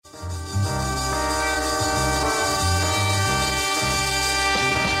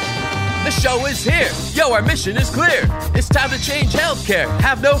The show is here. Yo, our mission is clear. It's time to change healthcare.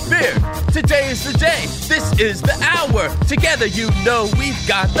 Have no fear. Today is the day. This is the hour. Together, you know we've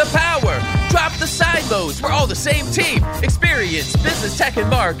got the power. Drop the silos. We're all the same team. Experience, business, tech, and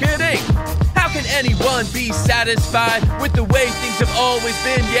marketing. How can anyone be satisfied with the way things have always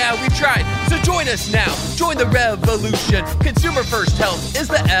been? Yeah, we've tried. So join us now. Join the revolution. Consumer first health is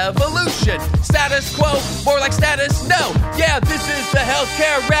the evolution. Status quo, more like status no. Yeah, this is the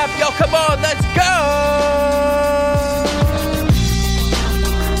healthcare rap. Y'all, come on, let's go.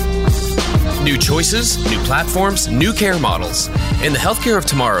 New choices, new platforms, new care models. In the healthcare of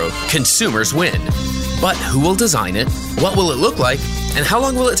tomorrow, consumers win. But who will design it? What will it look like? And how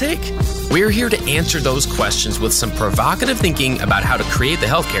long will it take? We're here to answer those questions with some provocative thinking about how to create the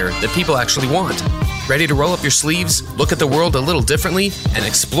healthcare that people actually want. Ready to roll up your sleeves, look at the world a little differently, and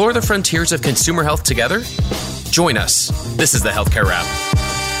explore the frontiers of consumer health together? Join us. This is the Healthcare Wrap.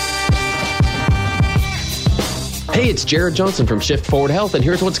 Hey, it's Jared Johnson from Shift Forward Health, and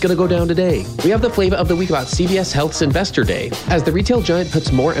here's what's going to go down today. We have the flavor of the week about CVS Health's Investor Day. As the retail giant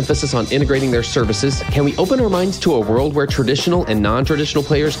puts more emphasis on integrating their services, can we open our minds to a world where traditional and non-traditional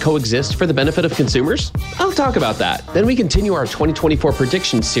players coexist for the benefit of consumers? I'll talk about that. Then we continue our 2024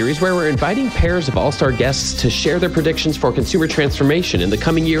 predictions series where we're inviting pairs of all-star guests to share their predictions for consumer transformation in the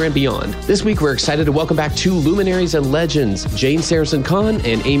coming year and beyond. This week, we're excited to welcome back two luminaries and legends, Sarasohn-Kahn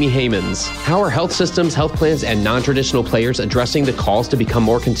and Amy Heymans. How are health systems, health plans, and non-traditional players addressing the calls to become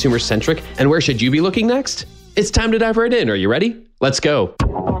more consumer-centric, and where should you be looking next? It's time to dive right in. Are you ready? Let's go.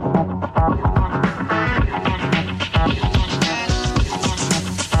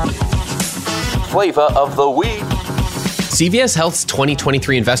 Flavor of the week. CVS Health's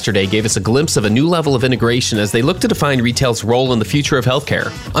 2023 Investor Day gave us a glimpse of a new level of integration as they look to define retail's role in the future of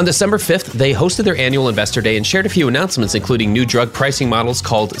healthcare. On December 5th, they hosted their annual Investor Day and shared a few announcements, including new drug pricing models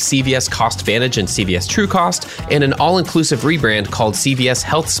called CVS CostVantage and CVS TrueCost, and an all-inclusive rebrand called CVS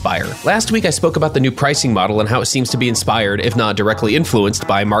HealthSpire. Last week, I spoke about the new pricing model and how it seems to be inspired, if not directly influenced,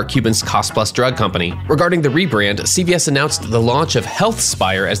 by Mark Cuban's Cost Plus drug company. Regarding the rebrand, CVS announced the launch of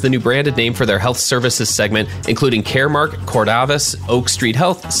HealthSpire as the new branded name for their health services segment, including Caremark, Cordavis, Oak Street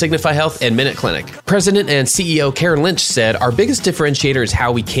Health, Signify Health, and Minute Clinic. President and CEO Karen Lynch said, "Our biggest differentiator is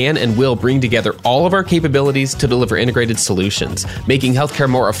how we can and will bring together all of our capabilities to deliver integrated solutions, making healthcare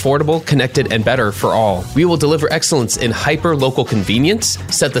more affordable, connected, and better for all. We will deliver excellence in hyper-local convenience,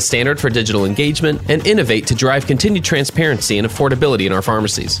 set the standard for digital engagement, and innovate to drive continued transparency and affordability in our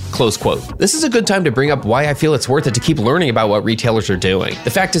pharmacies." Close quote. This is a good time to bring up why I feel it's worth it to keep learning about what retailers are doing. The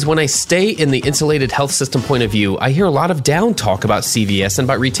fact is, when I stay in the insulated health system point of view, I hear a lot of down talk about CVS and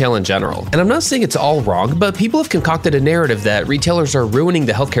about retail in general. And I'm not saying it's all wrong, but people have concocted a narrative that retailers are ruining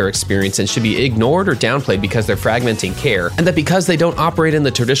the healthcare experience and should be ignored or downplayed because they're fragmenting care, and that because they don't operate in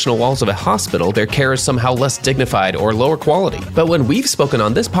the traditional walls of a hospital, their care is somehow less dignified or lower quality. But when we've spoken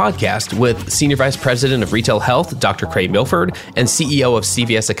on this podcast with Senior Vice President of Retail Health, Dr. Craig Milford, and CEO of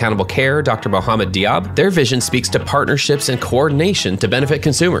CVS Accountable Care, Dr. Mohammed Diab, their vision speaks to partnerships and coordination to benefit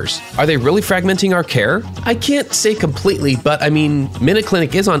consumers. Are they really fragmenting our care? I can't say completely, but I mean, Minute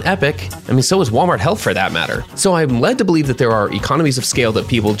Clinic is on Epic. So is Walmart Health for that matter. So I'm led to believe that there are economies of scale that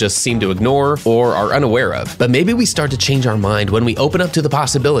people just seem to ignore or are unaware of. But maybe we start to change our mind when we open up to the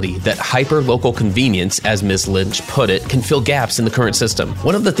possibility that hyper-local convenience, as Ms. Lynch put it, can fill gaps in the current system.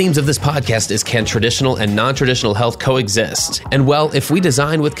 One of the themes of this podcast is, can traditional and non-traditional health coexist? And well, if we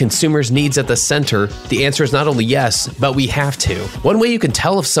design with consumers' needs at the center, the answer is not only yes, but we have to. One way you can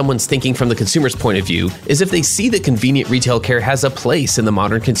tell if someone's thinking from the consumer's point of view is if they see that convenient retail care has a place in the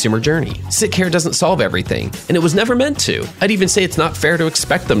modern consumer journey. Sick care doesn't solve everything, and it was never meant to. I'd even say it's not fair to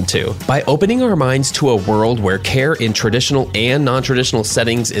expect them to. By opening our minds to a world where care in traditional and non-traditional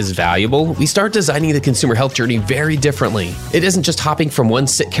settings is valuable, we start designing the consumer health journey very differently. It isn't just hopping from one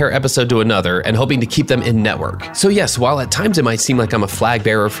sick care episode to another and hoping to keep them in network. So yes, while at times it might seem like I'm a flag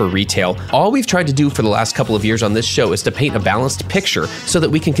bearer for retail, all we've tried to do for the last couple of years on this show is to paint a balanced picture so that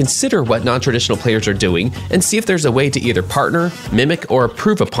we can consider what non-traditional players are doing and see if there's a way to either partner, mimic, or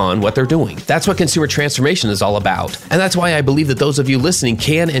improve upon what they're doing. That's what consumer transformation is all about. And that's why I believe that those of you listening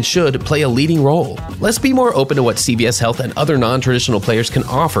can and should play a leading role. Let's be more open to what CVS Health and other non-traditional players can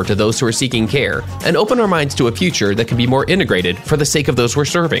offer to those who are seeking care, and open our minds to a future that can be more integrated for the sake of those we're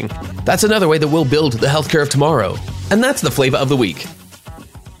serving. That's another way that we'll build the healthcare of tomorrow. And that's the flavor of the week.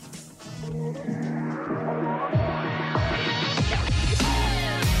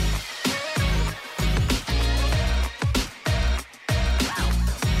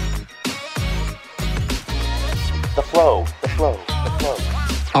 The flow.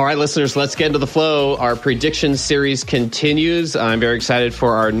 All right, listeners, let's get into the flow. Our prediction series continues. I'm very excited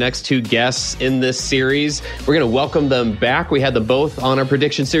for our next two guests in this series. We're going to welcome them back. We had them both on our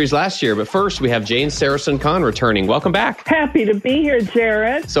prediction series last year, but first we have Jane Sarasohn-Kahn returning. Welcome back. Happy to be here,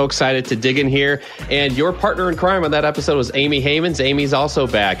 Jared. So excited to dig in here. And your partner in crime on that episode was Amy Heymans. Amy's also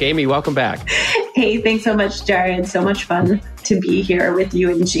back. Amy, welcome back. Hey, thanks so much, Jared. So much fun to be here with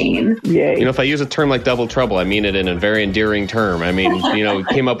you and Jane. Yay. You know, if I use a term like double trouble, I mean it in a very endearing term. I mean, you know, we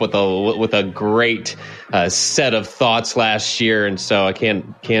came up with a great set of thoughts last year, and so I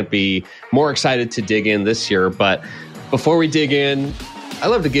can't be more excited to dig in this year. But before we dig in, I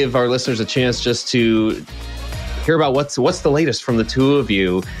love to give our listeners a chance just to hear about what's the latest from the two of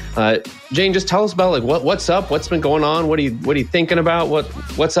you. Jane, just tell us about what's up, what's been going on, what are you thinking about,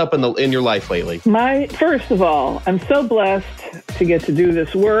 what's up in your life lately? First of all, I'm so blessed to get to do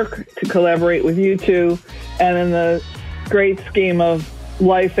this work, to collaborate with you two, and in the great scheme of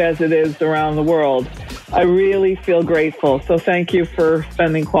life as it is around the world, I really feel grateful. So thank you for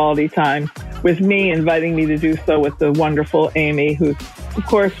spending quality time with me, inviting me to do so with the wonderful Amy, who's, of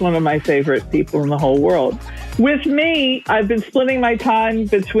course, one of my favorite people in the whole world. With me, I've been splitting my time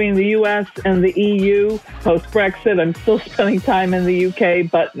between the U.S. and the EU. Post-Brexit, I'm still spending time in the U.K.,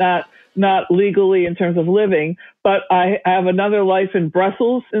 but not legally in terms of living. But I have another life in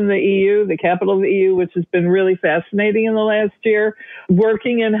Brussels in the EU, the capital of the EU, which has been really fascinating in the last year,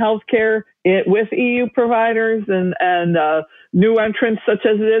 working in healthcare with EU providers and new entrants such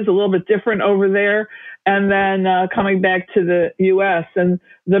as it is, a little bit different over there. And then coming back to the U.S. And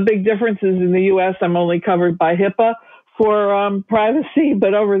the big difference is in the U.S., I'm only covered by HIPAA for privacy,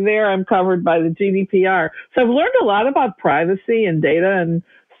 but over there, I'm covered by the GDPR. So I've learned a lot about privacy and data, and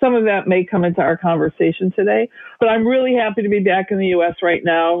some of that may come into our conversation today. But I'm really happy to be back in the U.S. right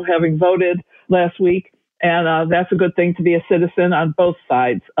now, having voted last week. And that's a good thing to be a citizen on both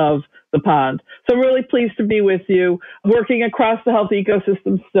sides of the pond. So I'm really pleased to be with you, working across the health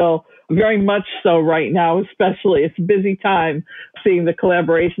ecosystem still, very much so right now, especially. It's a busy time seeing the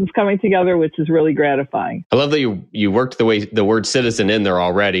collaborations coming together, which is really gratifying. I love that you worked the word citizen in there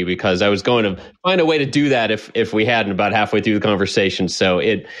already, because I was going to find a way to do that if we hadn't about halfway through the conversation. So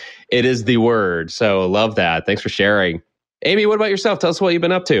it is the word. So love that. Thanks for sharing. Amy, what about yourself? Tell us what you've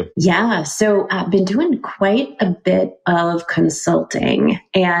been up to. Yeah, so I've been doing quite a bit of consulting.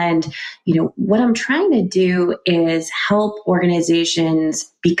 And, what I'm trying to do is help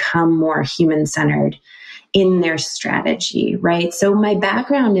organizations become more human-centered in their strategy, right? So my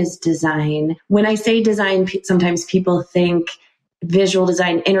background is design. When I say design, sometimes people think visual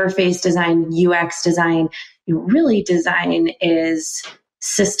design, interface design, UX design. Really, design is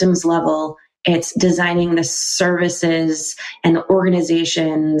systems level. It's designing the services and the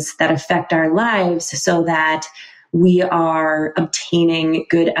organizations that affect our lives so that we are obtaining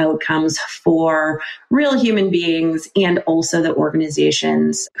good outcomes for real human beings and also the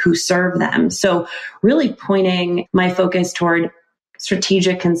organizations who serve them. So really pointing my focus toward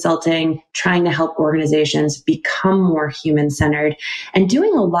strategic consulting, trying to help organizations become more human-centered, and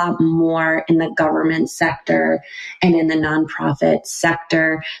doing a lot more in the government sector and in the nonprofit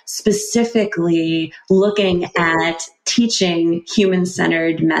sector, specifically looking at teaching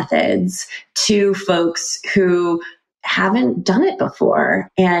human-centered methods to folks who haven't done it before,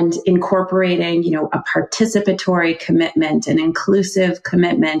 and incorporating, a participatory commitment, an inclusive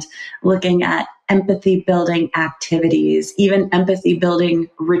commitment, looking at empathy building activities, even empathy building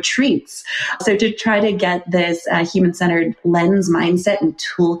retreats. So to try to get this human-centered lens mindset and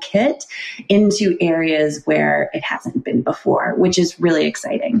toolkit into areas where it hasn't been before, which is really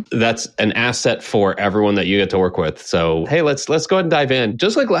exciting. That's an asset for everyone that you get to work with. So, hey, let's go ahead and dive in.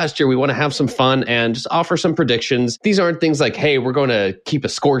 Just like last year, we want to have some fun and just offer some predictions. These aren't things like, hey, we're going to keep a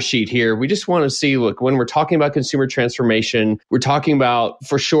score sheet here. We just want to see, look, when we're talking about consumer transformation, we're talking about,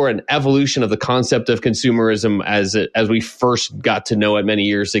 for sure, an evolution of the concept of consumerism as we first got to know it many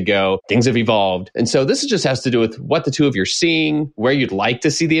years ago. Things have evolved. And so this just has to do with what the two of you are seeing, where you'd like to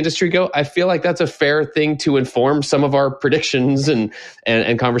see the industry go. I feel like that's a fair thing to inform some of our predictions and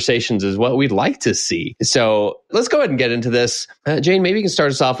conversations, is what we'd like to see. So let's go ahead and get into this. Jane, maybe you can start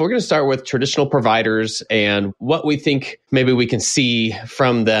us off. We're going to start with traditional providers and what we think maybe we can see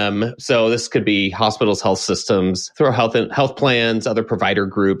from them. So this could be hospitals, health systems, through health plans, other provider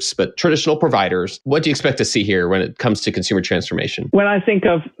groups, but traditional providers. What do you expect to see here when it comes to consumer transformation? When I think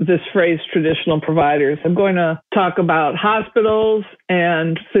of this phrase, traditional providers, I'm going to talk about hospitals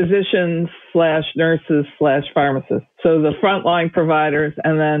and physicians / nurses / pharmacists. So the frontline providers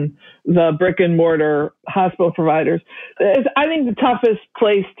and then the brick and mortar hospital providers. I think the toughest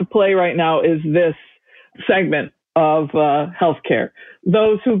place to play right now is this segment of healthcare.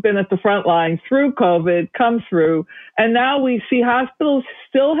 Those who've been at the front line through COVID come through, and now we see hospitals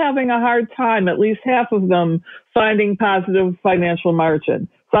still having a hard time, at least half of them, finding positive financial margin.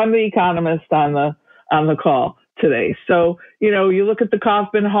 So I'm the economist on the call today. So, you look at the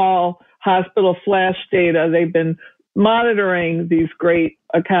Kaufman Hall hospital flash data. They've been monitoring, these great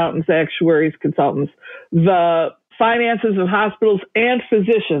accountants, actuaries, consultants, the finances of hospitals and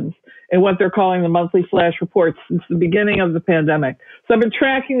physicians in what they're calling the monthly flash reports since the beginning of the pandemic. So I've been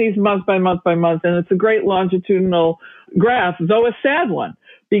tracking these month by month by month, and it's a great longitudinal graph, though a sad one,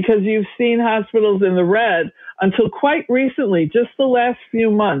 because you've seen hospitals in the red until quite recently, just the last few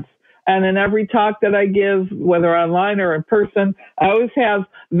months. And in every talk that I give, whether online or in person, I always have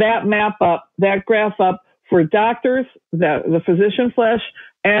that map up, that graph up for doctors, the physician flash,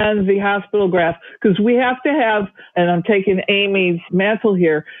 and the hospital graph, because we have to have, and I'm taking Amy's mantle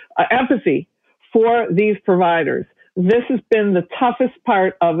here, empathy for these providers. This has been the toughest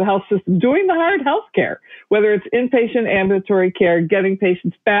part of the health system, doing the hard health care, whether it's inpatient ambulatory care, getting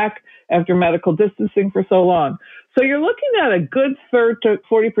patients back after medical distancing for so long. So you're looking at a good third to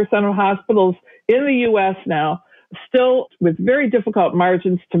 40% of hospitals in the U.S. now, still with very difficult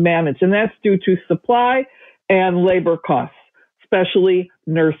margins to manage, and that's due to supply and labor costs, especially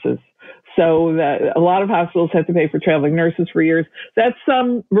nurses. So that a lot of hospitals had to pay for traveling nurses for years. That's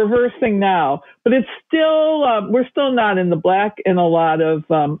reversing now, but it's still, we're still not in the black in a lot of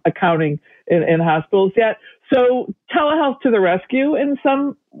accounting in hospitals yet. So telehealth to the rescue in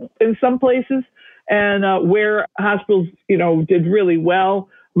some places, and where hospitals, did really well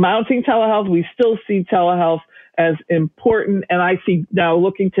mounting telehealth, we still see telehealth as important. And I see now,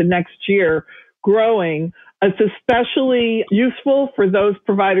 looking to next year, growing. It's especially useful for those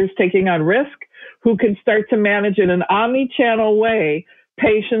providers taking on risk who can start to manage in an omni-channel way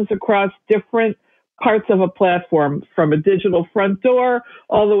patients across different parts of a platform, from a digital front door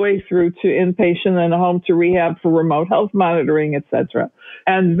all the way through to inpatient and home to rehab for remote health monitoring, et cetera.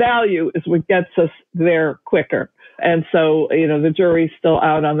 And value is what gets us there quicker. And so, the jury's still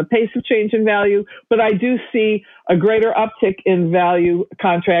out on the pace of change in value, but I do see a greater uptick in value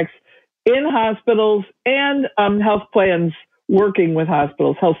contracts in hospitals and health plans working with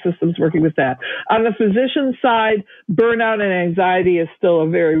hospitals, health systems working with that. On the physician side, burnout and anxiety is still a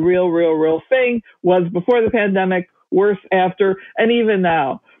very real thing. Was before the pandemic, worse after, and even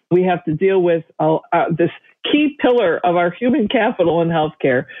now. We have to deal with this key pillar of our human capital in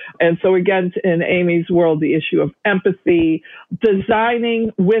healthcare. And so again, in Amy's world, the issue of empathy,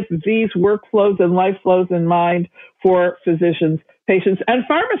 designing with these workflows and life flows in mind for physicians, patients, and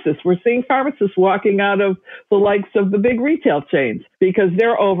pharmacists. We're seeing pharmacists walking out of the likes of the big retail chains because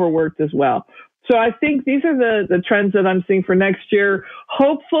they're overworked as well. So I think these are the trends that I'm seeing for next year.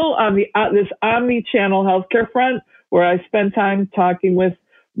 Hopeful on this omni-channel healthcare front, where I spend time talking with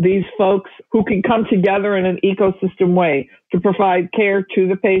these folks who can come together in an ecosystem way to provide care to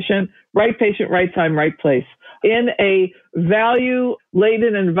the patient, right time, right place, in a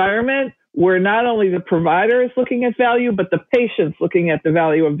value-laden environment where not only the provider is looking at value, but the patient's looking at the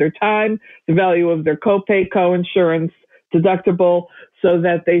value of their time, the value of their copay, co-insurance, deductible, so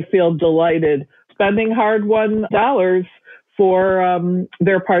that they feel delighted spending hard-won dollars for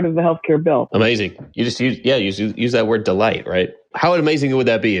their part of the healthcare bill. Amazing. You just use that word delight, right? How amazing would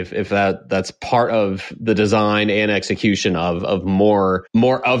that be if that's part of the design and execution of more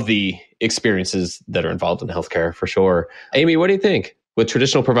of the experiences that are involved in healthcare, for sure. Amy, what do you think with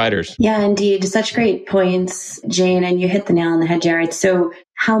traditional providers? Yeah, indeed. Such great points, Jane, and you hit the nail on the head, Jared. So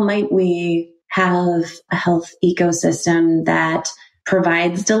how might we have a health ecosystem that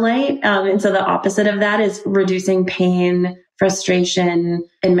provides delight? And so the opposite of that is reducing pain, frustration,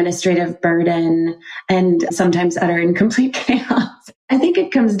 administrative burden, and sometimes utter and complete chaos. I think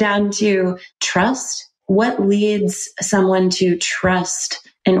it comes down to trust. What leads someone to trust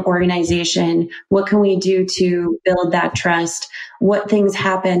an organization? What can we do to build that trust? What things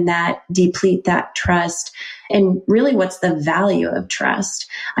happen that deplete that trust? And really, what's the value of trust?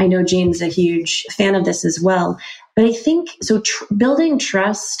 I know Jane's a huge fan of this as well. But I think, building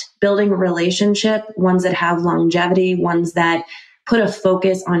trust, building a relationship, ones that have longevity, ones that put a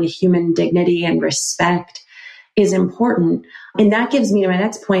focus on human dignity and respect is important. And that gives me to my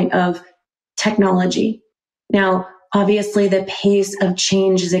next point of technology. Now, Obviously, the pace of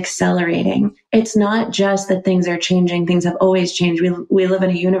change is accelerating. It's not just that things are changing. Things have always changed. We live in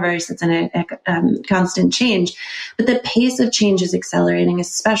a universe that's in a constant change, but the pace of change is accelerating,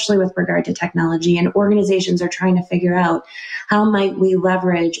 especially with regard to technology. And organizations are trying to figure out, how might we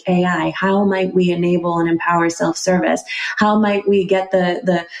leverage AI? How might we enable and empower self-service? How might we get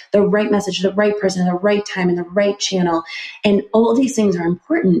the right message to the right person at the right time in the right channel? And all of these things are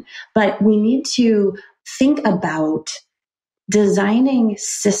important, but we need to think about designing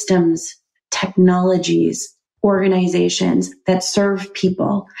systems, technologies, organizations that serve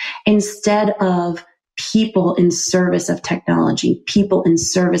people instead of people in service of technology, people in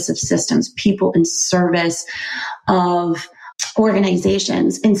service of systems, people in service of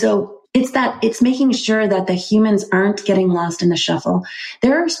organizations. And so it's making sure that the humans aren't getting lost in the shuffle.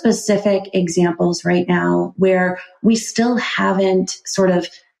 There are specific examples right now where we still haven't sort of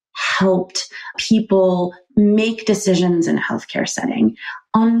helped people make decisions in a healthcare setting,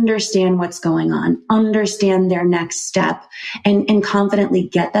 understand what's going on, understand their next step, and confidently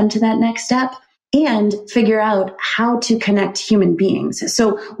get them to that next step, and figure out how to connect human beings.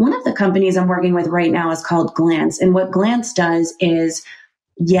 So one of the companies I'm working with right now is called Glance. And what Glance does is,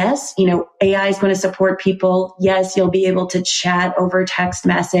 yes, AI is going to support people. Yes, you'll be able to chat over text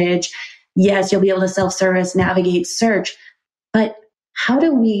message. Yes, you'll be able to self-service, navigate, search. But how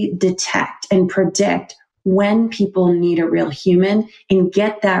do we detect and predict when people need a real human and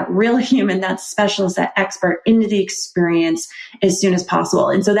get that real human, that specialist, that expert into the experience as soon as possible?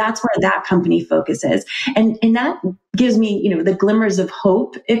 And so that's where that company focuses. And that gives me, the glimmers of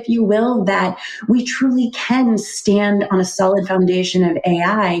hope, if you will, that we truly can stand on a solid foundation of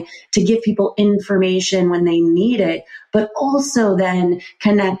AI to give people information when they need it, but also then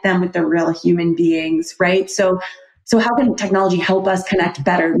connect them with the real human beings, right? So how can technology help us connect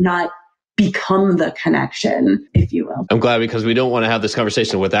better, not become the connection, if you will? I'm glad, because we don't want to have this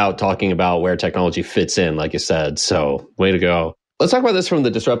conversation without talking about where technology fits in, like you said. So way to go. Let's talk about this from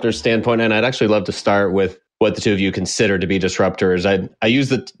the disruptor standpoint. And I'd actually love to start with what the two of you consider to be disruptors. I use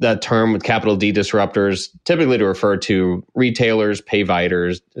that term with capital D, disruptors, typically to refer to retailers,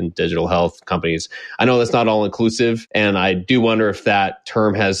 payviders, and digital health companies. I know that's not all inclusive, and I do wonder if that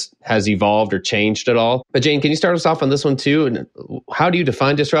term has evolved or changed at all. But Jane, can you start us off on this one too? And how do you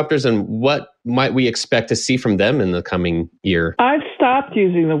define disruptors, and what might we expect to see from them in the coming year? I've stopped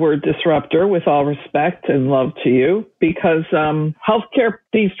using the word disruptor, with all respect and love to you, because healthcare,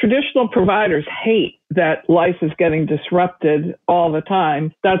 these traditional providers hate that life is getting disrupted all the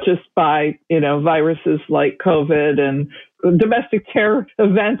time, not just by, viruses like COVID and domestic terror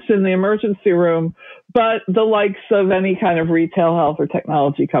events in the emergency room, but the likes of any kind of retail, health, or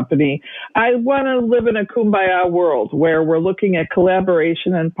technology company. I want to live in a kumbaya world where we're looking at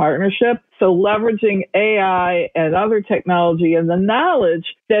collaboration and partnership. So leveraging AI and other technology and the knowledge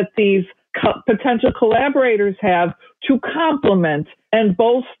that these potential collaborators have to complement and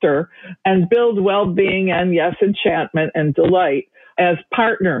bolster and build well-being and, yes, enchantment and delight as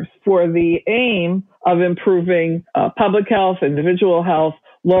partners for the aim of improving public health, individual health,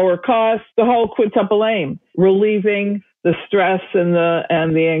 lower costs, the whole quintuple aim, relieving the stress and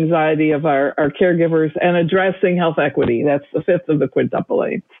the anxiety of our caregivers, and addressing health equity. That's the fifth of the quintuple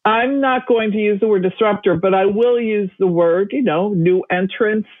aim. I'm not going to use the word disruptor, but I will use the word, new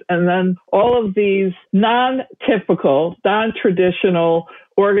entrants, and then all of these non-typical, non-traditional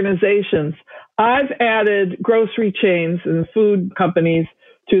organizations. I've added grocery chains and food companies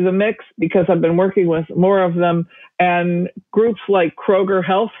to the mix because I've been working with more of them, and groups like Kroger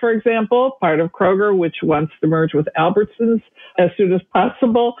Health, for example, part of Kroger, which wants to merge with Albertsons as soon as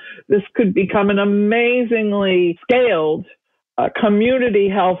possible. This could become an amazingly scaled community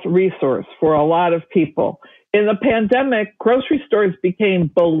health resource for a lot of people. In the pandemic, grocery stores became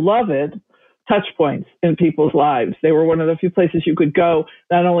beloved touch points in people's lives. They were one of the few places you could go,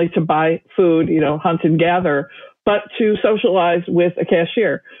 not only to buy food, hunt and gather, but to socialize with a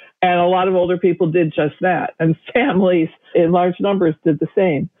cashier. And a lot of older people did just that. And families in large numbers did the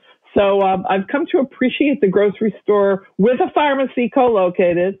same. So I've come to appreciate the grocery store with a pharmacy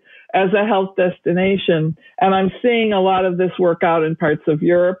co-located as a health destination. And I'm seeing a lot of this work out in parts of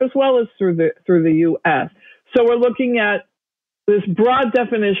Europe as well as through the U.S. So we're looking at this broad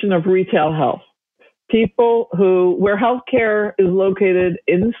definition of retail health. People where healthcare is located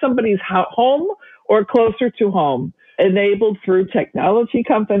in somebody's home or closer to home, enabled through technology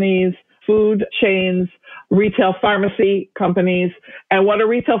companies, food chains, retail pharmacy companies. And what a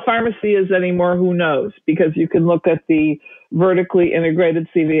retail pharmacy is anymore, who knows? Because you can look at the vertically integrated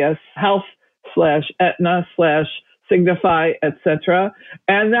CVS Health /Aetna /Signify, etc.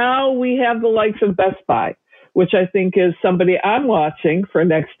 And now we have the likes of Best Buy. which I think is somebody I'm watching for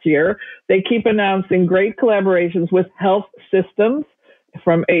next year. They keep announcing great collaborations with health systems,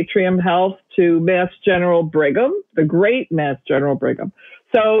 from Atrium Health to Mass General Brigham, the great Mass General Brigham.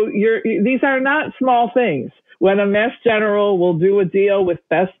 So these are not small things. When a Mass General will do a deal with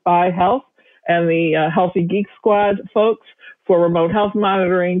Best Buy Health and the Healthy Geek Squad folks for remote health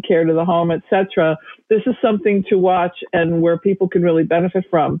monitoring, care to the home, etc., this is something to watch and where people can really benefit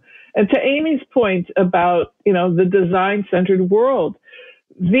from. And to Amy's point about, the design-centered world,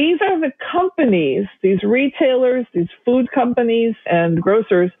 these are the companies, these retailers, these food companies and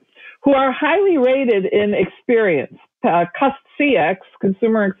grocers who are highly rated in experience, CX,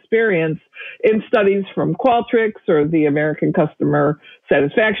 consumer experience, in studies from Qualtrics or the American Customer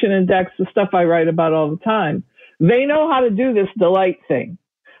Satisfaction Index, the stuff I write about all the time. They know how to do this delight thing.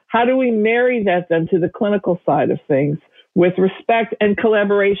 How do we marry that then to the clinical side of things with respect and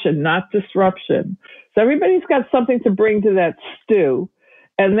collaboration, not disruption? So everybody's got something to bring to that stew.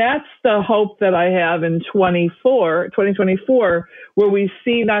 And that's the hope that I have in 2024, where we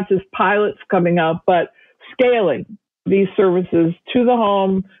see not just pilots coming out, but scaling these services to the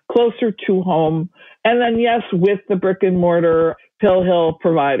home, closer to home. And then, yes, with the brick and mortar pill hill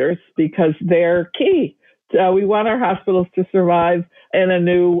providers, because they're key. We want our hospitals to survive in a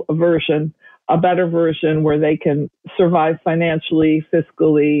new version, a better version where they can survive financially,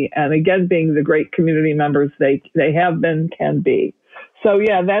 fiscally, and again, being the great community members they have been, can be. So,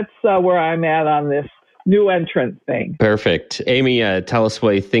 yeah, that's where I'm at on this new entrant thing. Perfect. Amy, tell us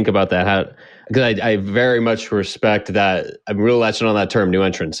what you think about that. Because I very much respect that. I'm real latching on that term, new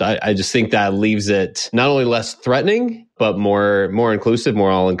entrants. I just think that leaves it not only less threatening, but more inclusive, more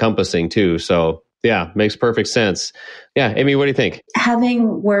all-encompassing too. So, yeah, makes perfect sense. Yeah, Amy, what do you think?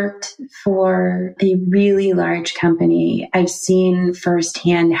 Having worked for a really large company, I've seen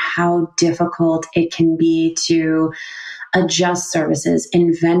firsthand how difficult it can be to adjust services,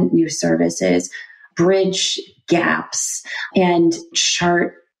 invent new services, bridge gaps, and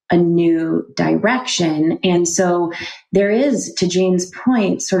chart a new direction. And so there is, to Jane's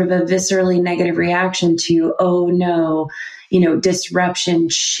point, sort of a viscerally negative reaction to, oh no, disruption,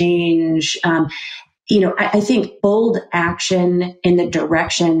 change. I think bold action in the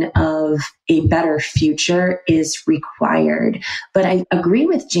direction of a better future is required. But I agree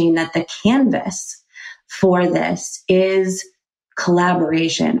with Jane that the canvas for this is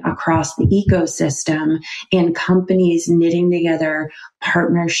collaboration across the ecosystem and companies knitting together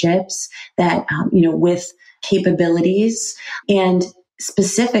partnerships that, with capabilities, and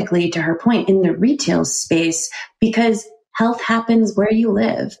specifically to her point in the retail space, because health happens where you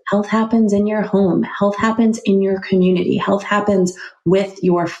live. Health happens in your home. Health happens in your community. Health happens with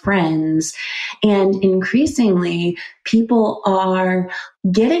your friends. And increasingly, people are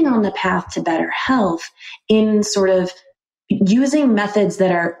getting on the path to better health in sort of using methods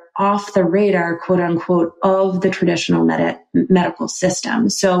that are off the radar, quote unquote, of the traditional medical system.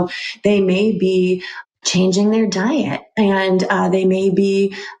 So they may be changing their diet, and they may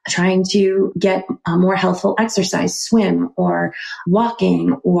be trying to get more healthful exercise, swim or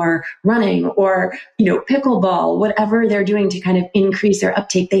walking or running or, pickleball, whatever they're doing to kind of increase their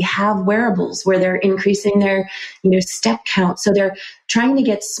uptake. They have wearables where they're increasing their, step count. So they're trying to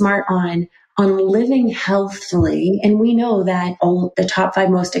get smart on living healthfully. And we know that all the top 5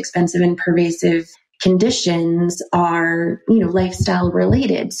 most expensive and pervasive conditions are, lifestyle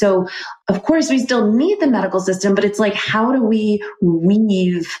related. So of course we still need the medical system, but it's like, how do we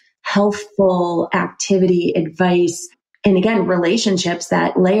weave healthful activity, advice, and again, relationships,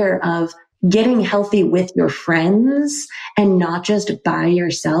 that layer of getting healthy with your friends and not just by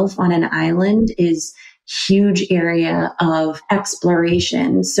yourself on an island is huge area of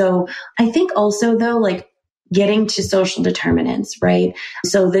exploration. So I think also though, like getting to social determinants, right?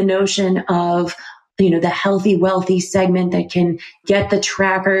 So the notion of the healthy, wealthy segment that can get the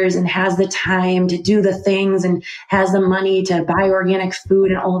trackers and has the time to do the things and has the money to buy organic food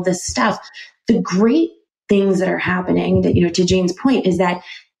and all of this stuff. The great things that are happening that, to Jane's point, is that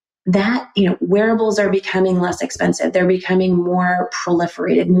wearables are becoming less expensive. They're becoming more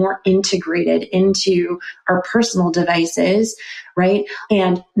proliferated, more integrated into our personal devices, right?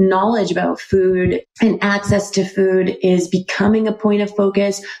 And knowledge about food and access to food is becoming a point of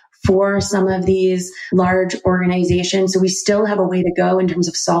focus for some of these large organizations. So we still have a way to go in terms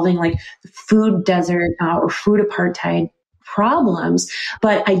of solving like food desert or food apartheid problems.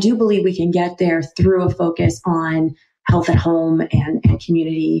 But I do believe we can get there through a focus on health at home and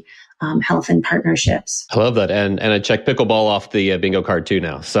community health and partnerships. I love that. And I checked pickleball off the bingo card too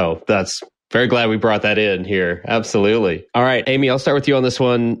now. So that's Very glad we brought that in here. Absolutely. All right, Amy, I'll start with you on this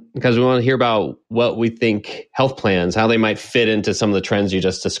one because we want to hear about what we think health plans, how they might fit into some of the trends you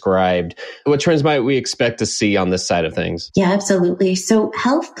just described. What trends might we expect to see on this side of things? Yeah, absolutely. So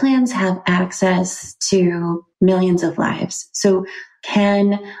health plans have access to millions of lives. So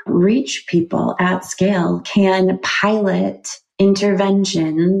can reach people at scale, can pilot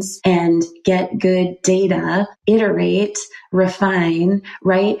interventions and get good data, iterate, refine,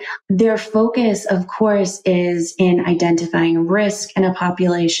 right? Their focus, of course, is in identifying risk in a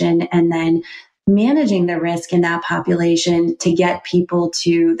population and then managing the risk in that population to get people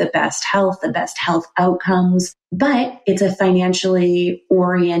to the best health outcomes. But it's a financially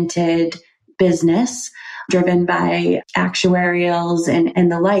oriented business driven by actuarials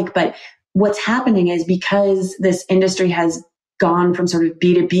and the like. But what's happening is because this industry has gone from sort of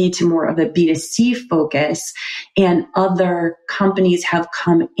B2B to more of a B2C focus, and other companies have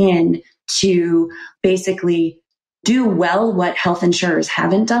come in to basically do well what health insurers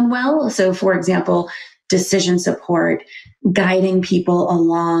haven't done well. So, for example, decision support, guiding people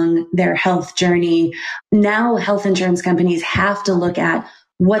along their health journey. Now, health insurance companies have to look at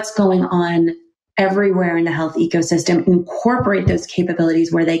what's going on everywhere in the health ecosystem, incorporate those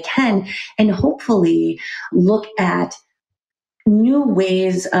capabilities where they can, and hopefully look at new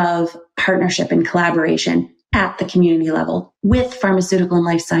ways of partnership and collaboration at the community level with pharmaceutical and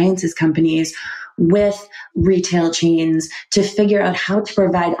life sciences companies, with retail chains, to figure out how to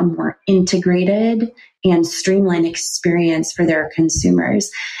provide a more integrated and streamlined experience for their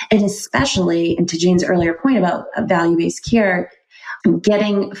consumers. And especially, and to Jane's earlier point about value-based care,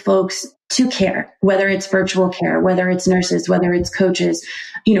 getting folks to care, whether it's virtual care, whether it's nurses, whether it's coaches,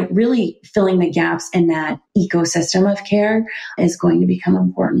 really filling the gaps in that ecosystem of care is going to become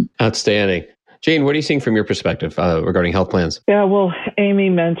important. Outstanding. Jane, what are you seeing from your perspective regarding health plans? Yeah, well, Amy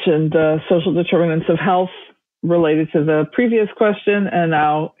mentioned social determinants of health related to the previous question and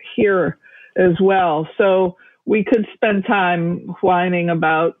now here as well. So we could spend time whining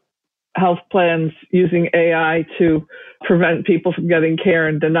about health plans using AI to prevent people from getting care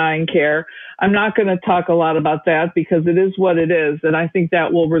and denying care. I'm not going to talk a lot about that because it is what it is. And I think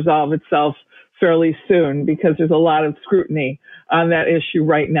that will resolve itself fairly soon because there's a lot of scrutiny on that issue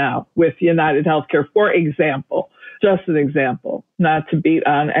right now with United Healthcare, for example, just an example, not to beat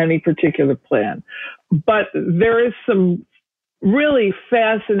on any particular plan. But there is some really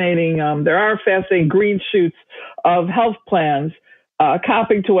fascinating, there are fascinating green shoots of health plans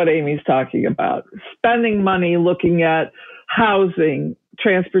copying to what Amy's talking about, spending money looking at housing,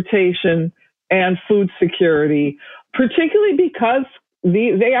 transportation, and food security, particularly because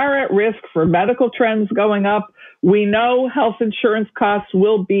they are at risk for medical trends going up. We know health insurance costs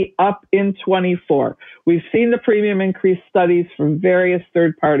will be up in 24. We've seen the premium increase studies from various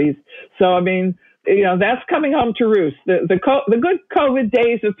third parties. So, that's coming home to roost. The good COVID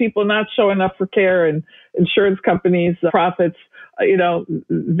days of people not showing up for care and insurance companies' profits,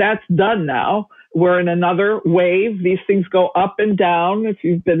 that's done now. We're in another wave. These things go up and down. If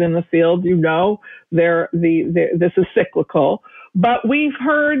you've been in the field, this is cyclical. But we've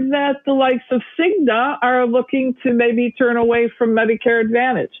heard that the likes of Cigna are looking to maybe turn away from Medicare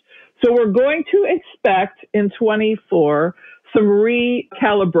Advantage. So we're going to expect in 24 some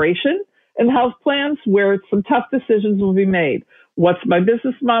recalibration in health plans where some tough decisions will be made. What's my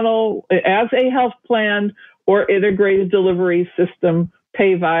business model as a health plan or integrated delivery system,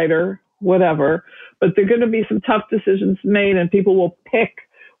 payvider, whatever? But there are going to be some tough decisions made, and people will pick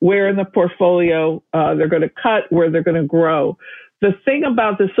where in the portfolio they're going to cut, where they're going to grow. The thing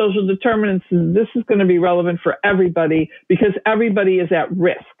about the social determinants is this is going to be relevant for everybody because everybody is at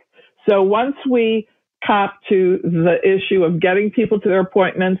risk. So once we cop to the issue of getting people to their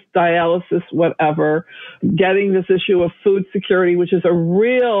appointments, dialysis, whatever, getting this issue of food security, which is a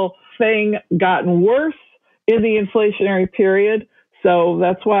real thing, gotten worse in the inflationary period. So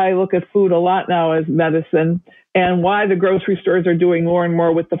that's why I look at food a lot now as medicine, and why the grocery stores are doing more and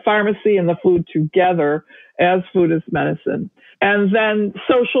more with the pharmacy and the food together as food as medicine. And then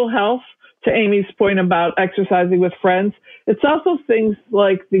social health, to Amy's point about exercising with friends, it's also things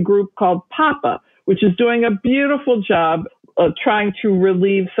like the group called PAPA, which is doing a beautiful job of trying to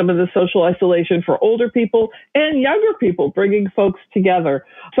relieve some of the social isolation for older people and younger people, bringing folks together.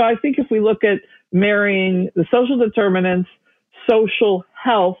 So I think if we look at marrying the social determinants, social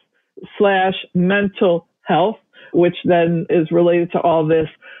health / mental health, which then is related to all this,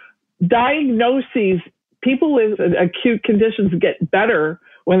 diagnoses, people with acute conditions get better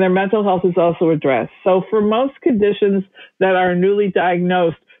when their mental health is also addressed. So for most conditions that are newly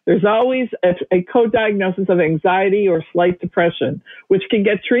diagnosed, There's always a co-diagnosis of anxiety or slight depression, which can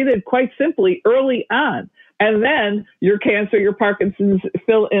get treated quite simply early on. And then your cancer, your Parkinson's,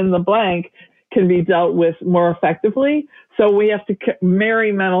 fill in the blank, can be dealt with more effectively. So we have to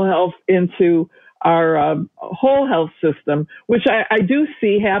marry mental health into our whole health system, which I do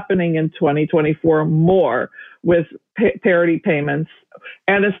see happening in 2024 more with parity payments,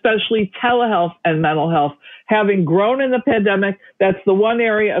 and especially telehealth and mental health. Having grown in the pandemic, that's the one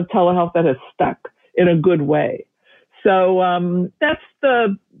area of telehealth that has stuck in a good way. So that's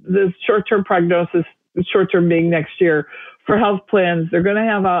the short-term prognosis, the short-term being next year. For health plans, they're going to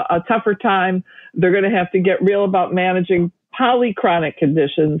have a tougher time. They're going to have to get real about managing polychronic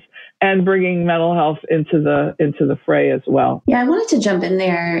conditions and bringing mental health into the fray as well. Yeah, I wanted to jump in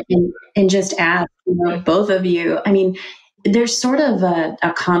there and just ask both of you. I mean, there's sort of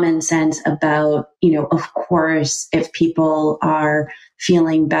a common sense about, of course, if people are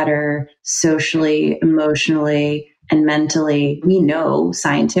feeling better socially, emotionally, and mentally, we know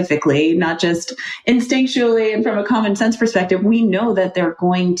scientifically, not just instinctually and from a common sense perspective, we know that they're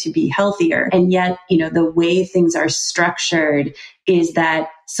going to be healthier. And yet, the way things are structured is that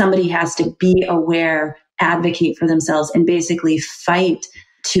somebody has to be aware, advocate for themselves, and basically fight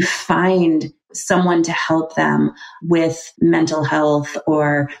to find someone to help them with mental health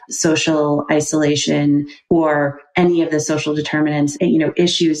or social isolation or any of the social determinants,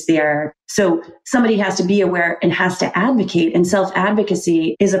 issues there. So somebody has to be aware and has to advocate, and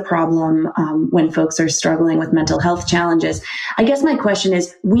self-advocacy is a problem when folks are struggling with mental health challenges. I guess my question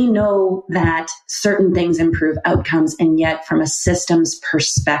is, we know that certain things improve outcomes, and yet from a systems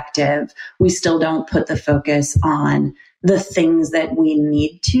perspective, we still don't put the focus on the things that we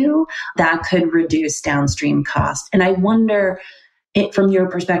need to that could reduce downstream costs. And I wonder, from your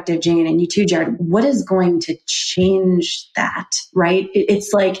perspective, Jane, and you too, Jared, what is going to change that, right?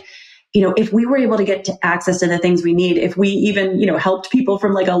 It's like, if we were able to get to access to the things we need, if we even, helped people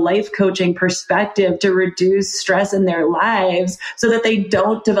from like a life coaching perspective to reduce stress in their lives so that they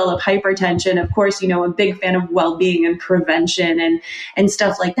don't develop hypertension. Of course, I'm a big fan of well-being and prevention and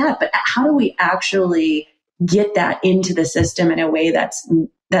stuff like that. But how do we actually get that into the system in a way that's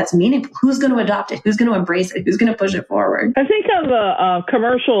meaningful? Who's going to adopt it? Who's going to embrace it? Who's going to push it forward? I think on the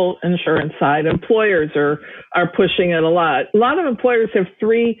commercial insurance side, employers are pushing it a lot. A lot of employers have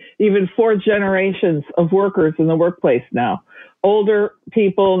 3, even 4 generations of workers in the workplace now. Older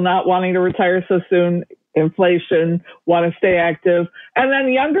people not wanting to retire so soon, inflation, want to stay active, and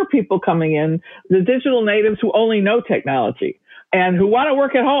then younger people coming in, the digital natives who only know technology and who want to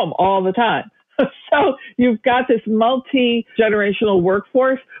work at home all the time. So you've got this multi-generational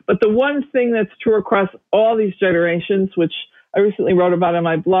workforce, but the one thing that's true across all these generations, which I recently wrote about on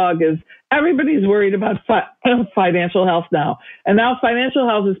my blog, is everybody's worried about financial health now. And now financial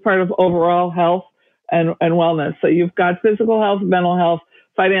health is part of overall health and wellness. So you've got physical health, mental health,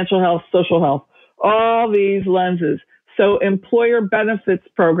 financial health, social health, all these lenses. So employer benefits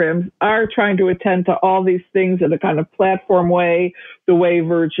programs are trying to attend to all these things in a kind of platform way, the way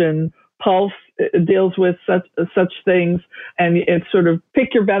Virgin Pulse deals with such things, and it's sort of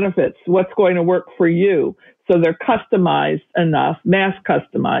pick your benefits, what's going to work for you. So they're customized enough, mass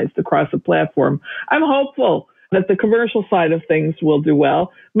customized across the platform. I'm hopeful that the commercial side of things will do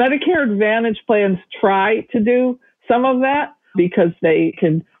well. Medicare Advantage plans try to do some of that because they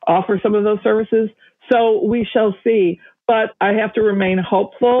can offer some of those services. So we shall see. But I have to remain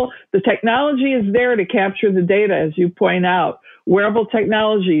hopeful. The technology is there to capture the data, as you point out. Wearable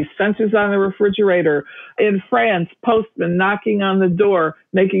technology, sensors on the refrigerator. In France, postman knocking on the door,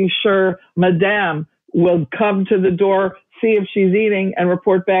 making sure Madame will come to the door, see if she's eating, and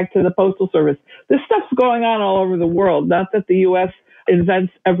report back to the Postal Service. This stuff's going on all over the world. Not that the U.S.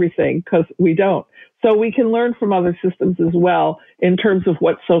 invents everything, because we don't. So we can learn from other systems as well in terms of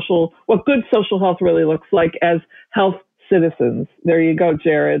what good social health really looks like as health citizens. There you go,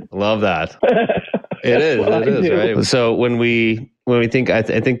 Jared. Love that. It is, right? So when we think, I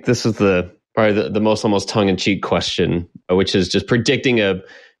think this is probably the most almost tongue-in-cheek question, which is just predicting a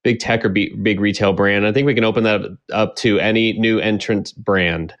big tech or big retail brand. I think we can open that up to any new entrant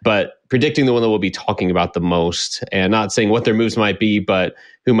brand, but predicting the one that we'll be talking about the most, and not saying what their moves might be, but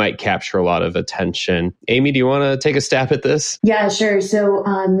who might capture a lot of attention. Amy, do you want to take a stab at this? Yeah, sure. So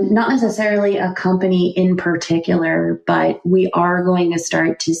not necessarily a company in particular, but we are going to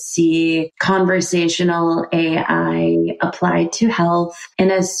start to see conversational AI applied to health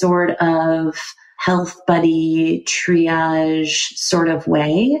in a sort of health buddy triage sort of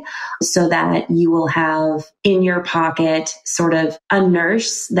way, so that you will have in your pocket sort of a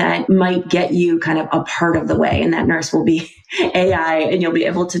nurse that might get you kind of a part of the way. And that nurse will be AI, and you'll be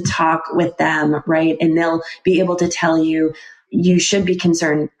able to talk with them, right? And they'll be able to tell you, you should be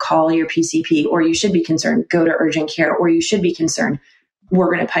concerned, call your PCP, or you should be concerned, go to urgent care, or you should be concerned,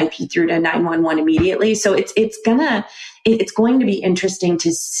 we're going to pipe you through to 911 immediately. So it's going to be interesting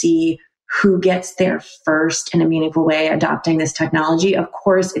to see who gets there first in a meaningful way adopting this technology. Of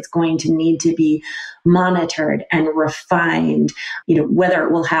course, it's going to need to be monitored and refined, whether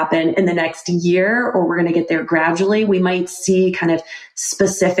it will happen in the next year or we're going to get there gradually. We might see kind of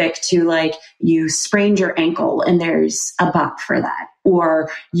specific to like you sprained your ankle and there's a bot for that,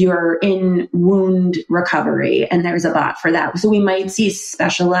 or you're in wound recovery and there's a bot for that. So we might see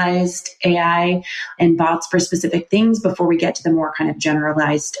specialized AI and bots for specific things before we get to the more kind of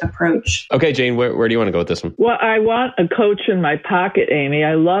generalized approach. Okay, Jane, where do you want to go with this one? Well, I want a coach in my pocket, Amy.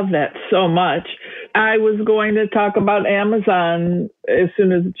 I love that so much. I was going to talk about Amazon as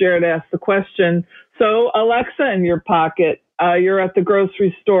soon as Jared asked the question. So Alexa in your pocket, you're at the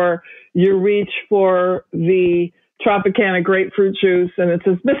grocery store, you reach for the Tropicana grapefruit juice and it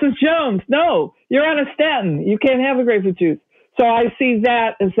says, Mrs. Jones, no, you're on a statin. You can't have a grapefruit juice. So I see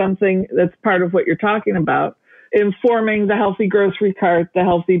that as something that's part of what you're talking about, informing the healthy grocery cart, the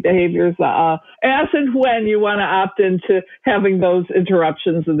healthy behaviors, as and when you want to opt into having those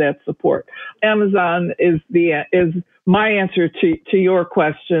interruptions and that support. Amazon is my answer to your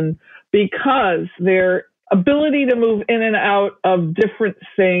question, because their ability to move in and out of different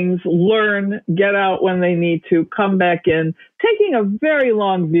things, learn, get out when they need to, come back in, taking a very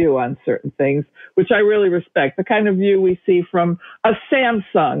long view on certain things, which I really respect. The kind of view we see from a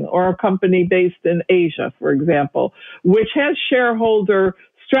Samsung or a company based in Asia, for example, which has shareholder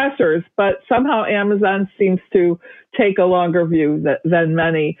stressors, but somehow Amazon seems to take a longer view than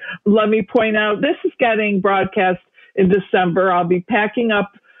many. Let me point out, this is getting broadcast in December. I'll be packing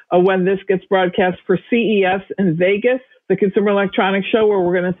up when this gets broadcast for CES in Vegas, the Consumer Electronics Show, where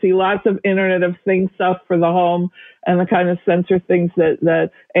we're going to see lots of Internet of Things stuff for the home and the kind of sensor things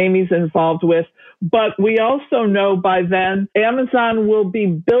that Amy's involved with. But we also know by then Amazon will be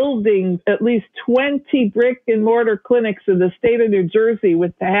building at least 20 brick and mortar clinics in the state of New Jersey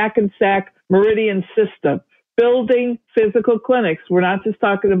with the Hackensack Meridian system. Building physical clinics. We're not just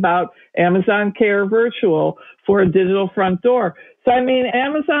talking about Amazon Care Virtual for a digital front door. So, I mean,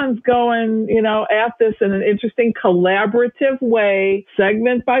 Amazon's going, at this in an interesting collaborative way,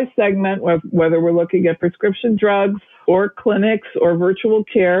 segment by segment, whether we're looking at prescription drugs or clinics or virtual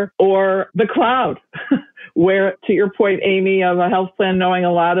care or the cloud, where, to your point, Amy, of a health plan knowing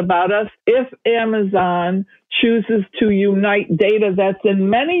a lot about us, if Amazon chooses to unite data that's in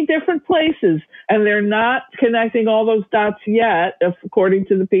many different places, and they're not connecting all those dots yet, according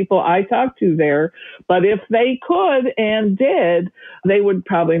to the people I talked to there, but if they could and did, they would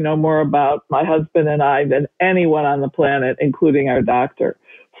probably know more about my husband and I than anyone on the planet, including our doctor.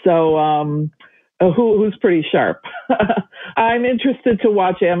 So, who's pretty sharp. I'm interested to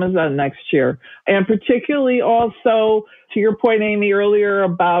watch Amazon next year. And particularly also, to your point, Amy, earlier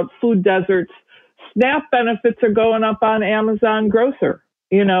about food deserts, SNAP benefits are going up on Amazon Grocer.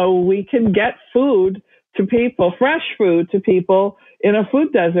 We can get food to people, fresh food to people in a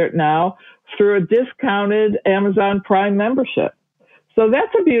food desert now through a discounted Amazon Prime membership. So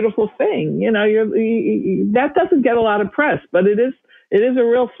that's a beautiful thing. That doesn't get a lot of press, but it is a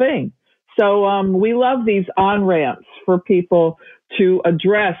real thing. So we love these on-ramps for people to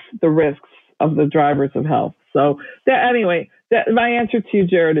address the risks of the drivers of health. So my answer to you,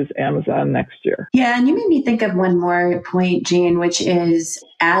 Jared, is Amazon next year. Yeah, and you made me think of one more point, Jane, which is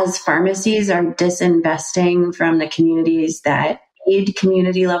as pharmacies are disinvesting from the communities that need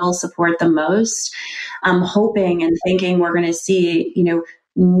community level support the most, I'm hoping and thinking we're going to see,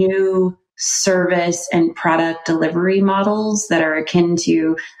 new service and product delivery models that are akin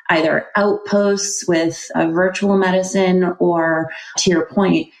to either outposts with a virtual medicine or, to your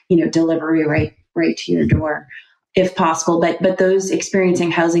point, delivery right to your door, if possible. But those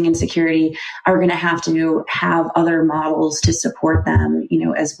experiencing housing insecurity are going to have other models to support them,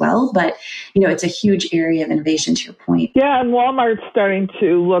 as well. But, it's a huge area of innovation, to your point. Yeah, and Walmart's starting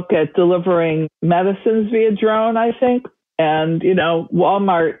to look at delivering medicines via drone, I think. And,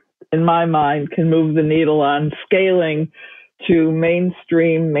 Walmart, in my mind, can move the needle on scaling to Main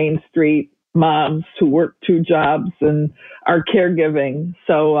Street moms who work 2 jobs and are caregiving.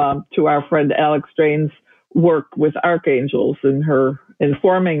 So to our friend Alex Drain's work with Archangels and her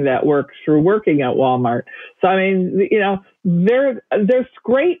informing that work through working at Walmart. So, I mean, there's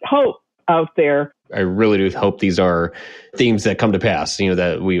great hope out there. I really do hope these are themes that come to pass,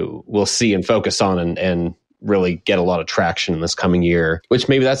 that we will see and focus on and really get a lot of traction in this coming year, which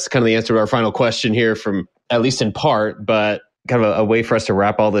maybe that's kind of the answer to our final question here from, at least in part, but kind of a way for us to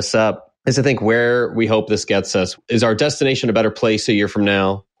wrap all this up is I think where we hope this gets us. Is our destination a better place a year from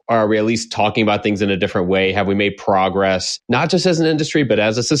now? Are we at least talking about things in a different way? Have we made progress, not just as an industry, but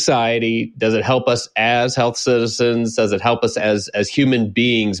as a society? Does it help us as health citizens? Does it help us as human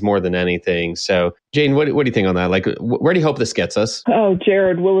beings more than anything? So, Jane, what do you think on that? Like, where do you hope this gets us? Oh,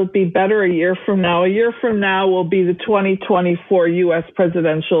 Jared, will it be better a year from now? A year from now will be the 2024 U.S.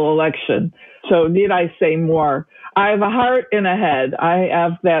 presidential election. So need I say more? I have a heart and a head. I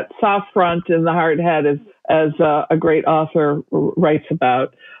have that soft front and the hard head, as a great author writes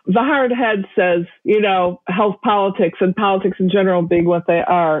about. The hard head says, health politics and politics in general being what they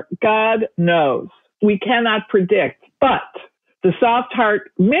are, God knows. We cannot predict. But the soft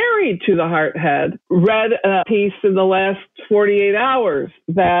heart married to the hard head read a piece in the last 48 hours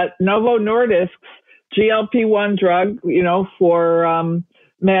that Novo Nordisk's GLP-1 drug, for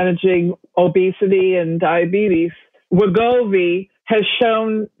managing obesity and diabetes, Wegovy, has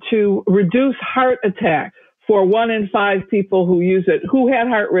shown to reduce heart attacks for 1 in 5 people who use it, who had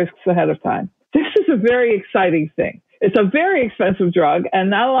heart risks ahead of time. This is a very exciting thing. It's a very expensive drug, and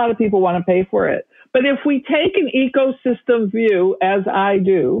not a lot of people want to pay for it. But if we take an ecosystem view, as I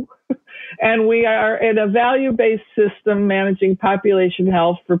do, and we are in a value-based system managing population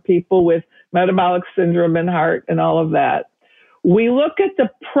health for people with metabolic syndrome and heart and all of that, we look at the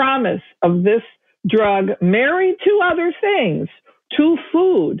promise of this drug married to other things, to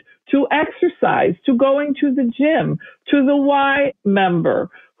food, to exercise, to going to the gym, to the Y member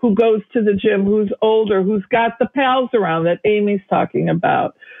who goes to the gym, who's older, who's got the pals around that Amy's talking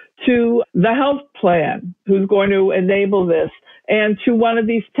about, to the health plan who's going to enable this, and to one of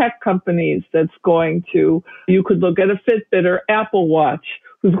these tech companies that's going to, you could look at a Fitbit or Apple Watch,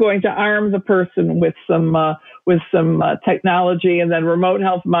 who's going to arm the person with some technology and then remote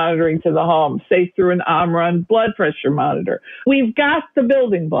health monitoring to the home, say through an Omron blood pressure monitor. We've got the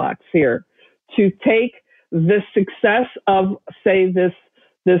building blocks here to take the success of, say, this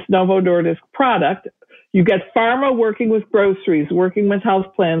Novo Nordisk product. You get pharma working with groceries, working with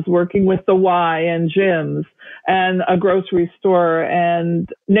health plans, working with the Y and gyms and a grocery store and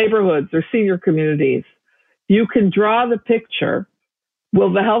neighborhoods or senior communities. You can draw the picture.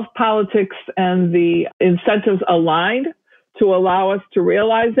 Will the health politics and the incentives align to allow us to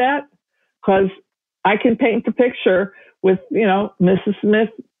realize that? Because I can paint the picture with, Mrs. Smith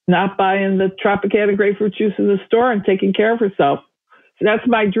not buying the Tropicana grapefruit juice in the store and taking care of herself. So that's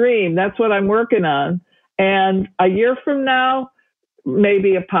my dream. That's what I'm working on. And a year from now,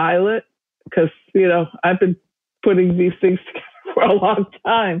 maybe a pilot, because, I've been putting these things together for a long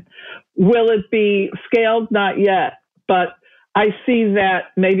time. Will it be scaled? Not yet. But I see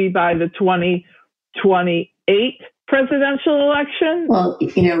that maybe by the 2028 presidential election. Well,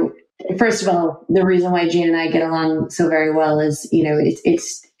 first of all, the reason why Jane and I get along so very well is,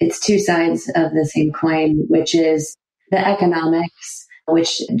 it's two sides of the same coin, which is the economics,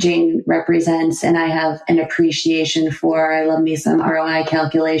 which Jane represents, and I have an appreciation for. I love me some ROI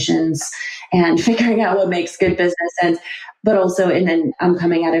calculations and figuring out what makes good business sense. But also, and then I'm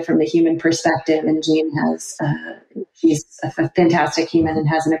coming at it from the human perspective, and Jane she's a fantastic human and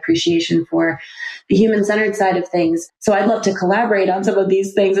has an appreciation for the human-centered side of things. So I'd love to collaborate on some of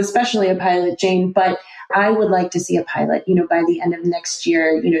these things, especially a pilot, Jane, but I would like to see a pilot, by the end of next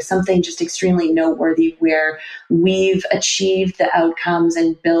year, something just extremely noteworthy where we've achieved the outcomes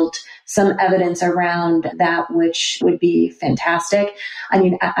and built some evidence around that, which would be fantastic. I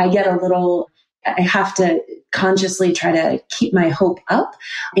mean, I have to consciously try to keep my hope up.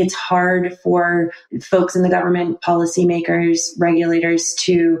 It's hard for folks in the government, policymakers, regulators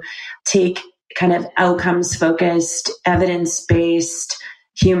to take kind of outcomes-focused, evidence-based,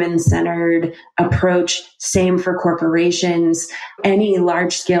 human-centered approach. Same for corporations. Any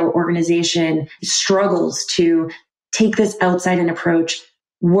large-scale organization struggles to take this outside-in approach,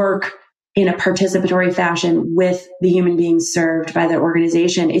 work in a participatory fashion with the human beings served by the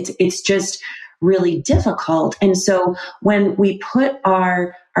organization. It's just really difficult. And so when we put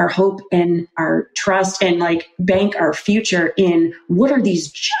our hope and our trust and bank our future in what are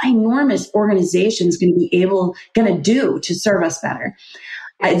these ginormous organizations going to do to serve us better,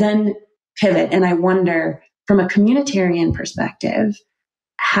 I then pivot and I wonder, from a communitarian perspective,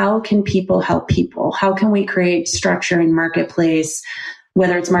 how can people help people? How can we create structure and marketplace,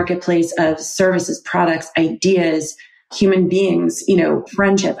 whether it's marketplace of services, products, ideas, human beings,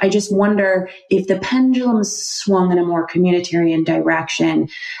 friendship. I just wonder if the pendulum swung in a more communitarian direction,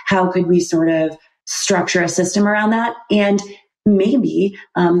 how could we sort of structure a system around that? And maybe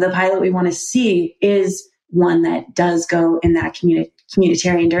the pilot we want to see is one that does go in that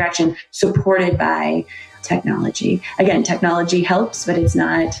communitarian direction, supported by technology. Again, technology helps, but it's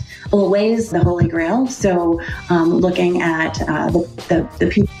not always the holy grail. So looking at the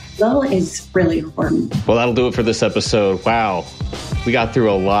people is really important. Well, that'll do it for this episode. Wow. We got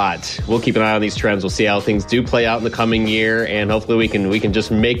through a lot. We'll keep an eye on these trends. We'll see how things do play out in the coming year. And hopefully we can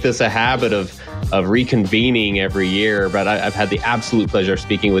just make this a habit of reconvening every year. But I've had the absolute pleasure of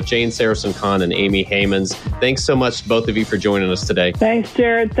speaking with Jane Sarasohn-Kahn and Amy Heymans. Thanks so much to both of you for joining us today. Thanks,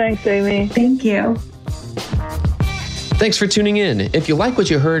 Jared. Thanks, Amy. Thank you. Thanks for tuning in. If you like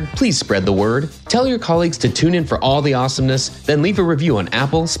what you heard, please spread the word. Tell your colleagues to tune in for all the awesomeness, then leave a review on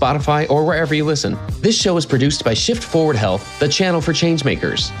Apple, Spotify, or wherever you listen. This show is produced by Shift Forward Health, the channel for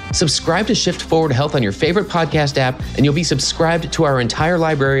changemakers. Subscribe to Shift Forward Health on your favorite podcast app, and you'll be subscribed to our entire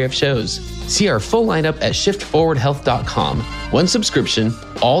library of shows. See our full lineup at shiftforwardhealth.com. One subscription,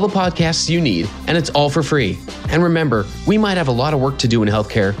 all the podcasts you need, and it's all for free. And remember, we might have a lot of work to do in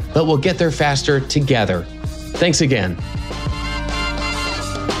healthcare, but we'll get there faster together. Thanks again.